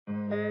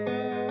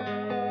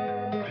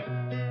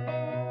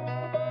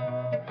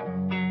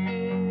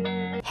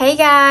Hey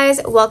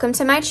guys, welcome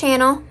to my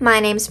channel. My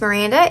name's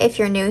Miranda. If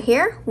you're new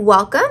here,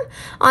 welcome.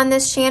 On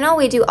this channel,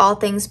 we do all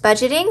things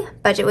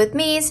budgeting, budget with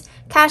me's,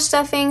 cash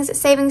stuffings,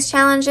 savings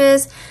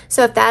challenges.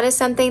 So if that is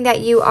something that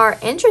you are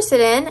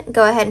interested in,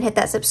 go ahead and hit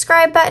that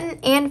subscribe button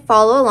and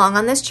follow along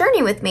on this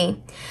journey with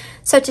me.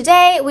 So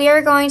today we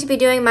are going to be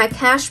doing my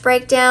cash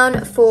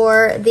breakdown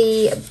for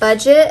the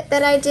budget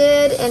that I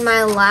did in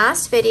my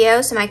last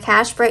video. So my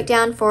cash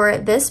breakdown for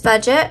this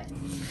budget.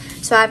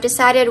 So I've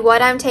decided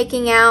what I'm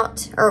taking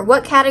out or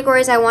what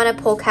categories I want to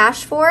pull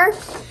cash for.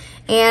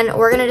 And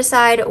we're going to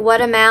decide what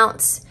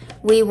amounts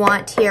we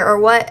want here or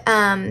what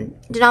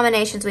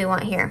denominations we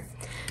want here.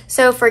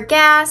 So for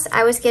gas,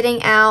 I was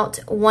getting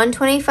out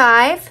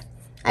 $125.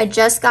 I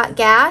just got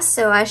gas,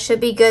 so I should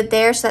be good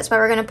there. So that's why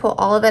we're going to pull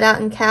all of it out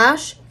in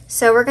cash.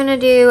 So we're going to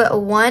do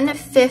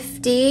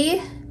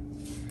 $150,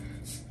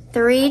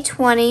 3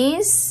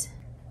 20s,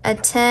 a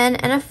 10,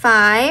 and a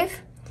 5.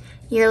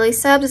 Yearly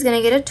subs is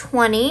going to get a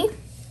 20.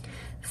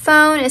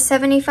 Phone is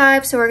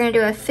 75, so we're going to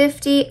do a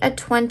 50, a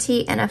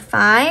 20, and a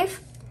 5.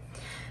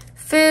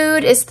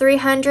 Food is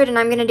 300, and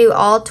I'm going to do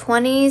all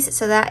 20s,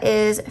 so that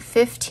is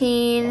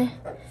 15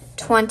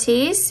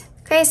 20s.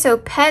 Okay, so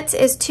pets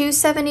is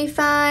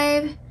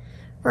 275.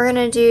 We're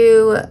going to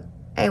do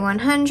a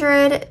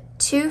 100,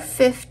 2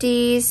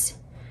 50s,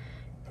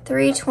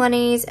 3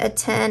 20s, a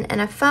 10,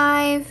 and a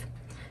 5.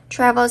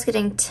 Travel is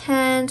getting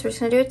 10, so we're just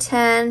going to do a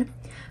 10.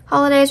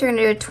 Holidays, we're going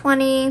to do a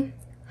 20.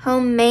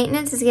 Home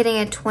maintenance is getting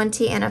a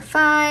 20 and a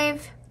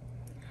 5.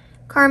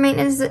 Car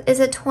maintenance is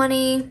a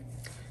 20.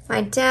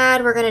 My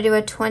dad, we're going to do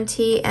a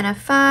 20 and a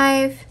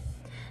 5.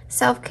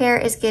 Self-care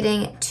is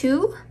getting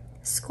 2.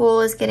 School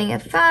is getting a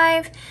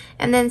 5.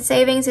 And then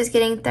savings is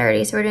getting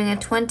 30. So we're doing a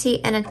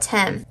 20 and a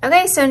 10.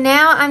 Okay, so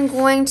now I'm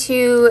going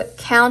to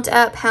count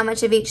up how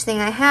much of each thing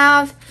I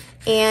have.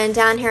 And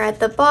down here at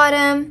the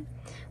bottom,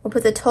 we'll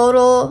put the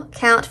total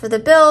count for the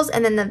bills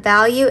and then the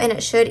value, and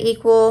it should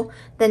equal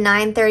the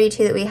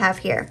 $932 that we have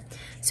here.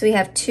 So we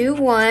have 2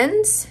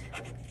 1s,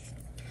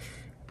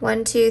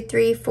 1, 2,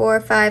 3,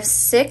 4, 5,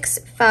 6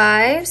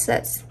 5s, so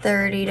that's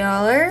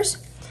 $30.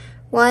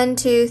 1,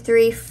 2,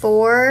 3,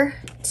 4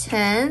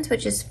 10s,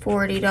 which is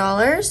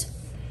 $40.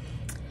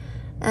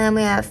 And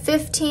we have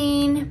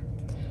 15,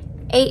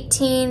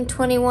 18,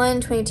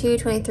 21, 22,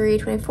 23,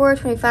 24,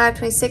 25,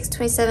 26,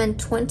 27,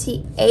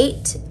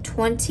 28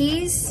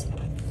 20s.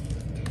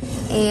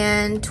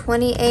 And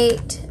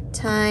 28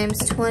 times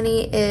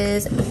 20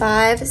 is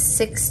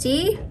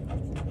 560.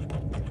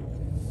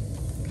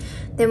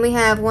 Then we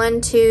have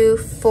 1, 2,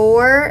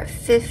 4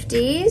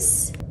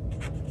 50s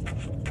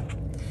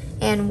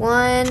and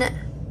 100.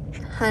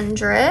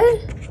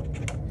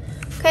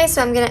 Okay,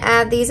 so I'm going to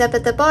add these up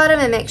at the bottom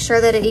and make sure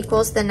that it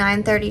equals the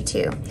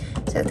 932.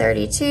 So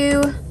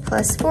 32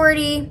 plus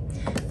 40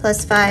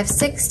 plus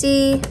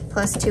 560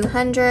 plus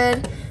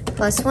 200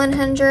 plus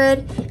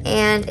 100,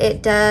 and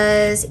it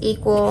does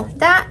equal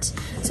that.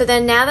 So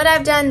then now that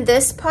I've done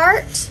this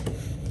part,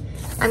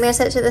 I'm going to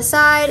set it to the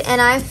side and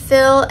I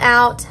fill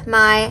out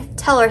my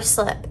teller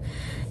slip.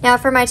 Now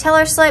for my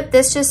teller slip,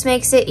 this just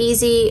makes it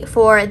easy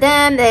for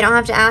them. They don't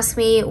have to ask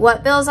me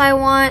what bills I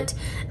want.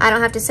 I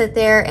don't have to sit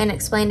there and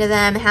explain to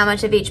them how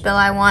much of each bill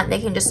I want.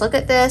 They can just look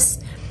at this.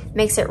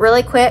 Makes it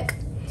really quick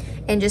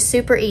and just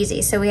super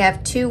easy. So we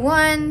have 2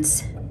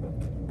 1s.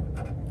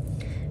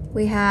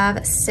 We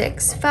have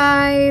 6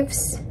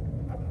 5s,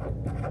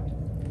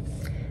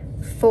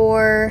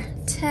 4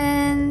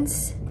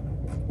 10s.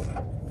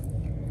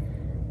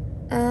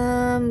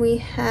 We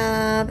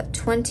have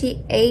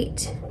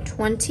 28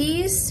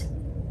 20s,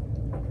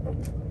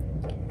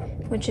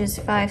 which is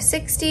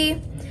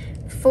 560,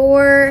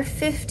 4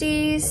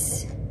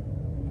 50s,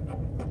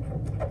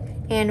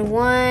 and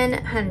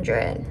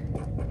 100,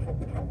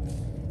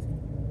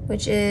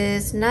 which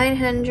is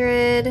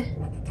 932.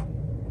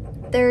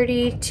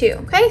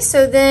 Okay,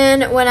 so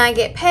then when I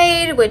get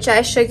paid, which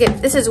I should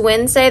get, this is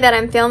Wednesday that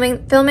I'm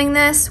filming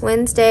this,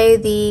 Wednesday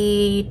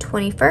the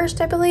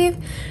 21st, I believe,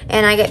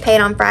 and I get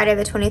paid on Friday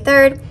the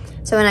 23rd.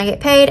 So when I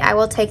get paid, I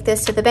will take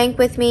this to the bank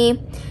with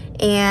me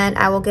and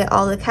I will get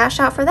all the cash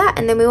out for that,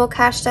 and then we will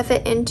cash stuff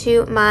it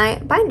into my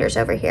binders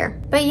over here.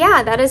 But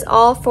yeah, that is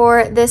all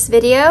for this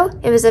video.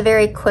 It was a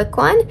very quick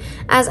one.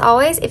 As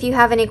always, if you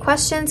have any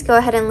questions, go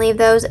ahead and leave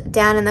those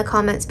down in the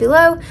comments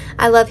below.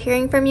 I love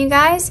hearing from you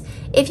guys.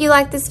 If you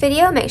like this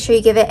video, make sure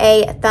you give it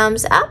a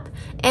thumbs up,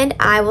 and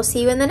I will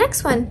see you in the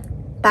next one.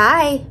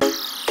 Bye.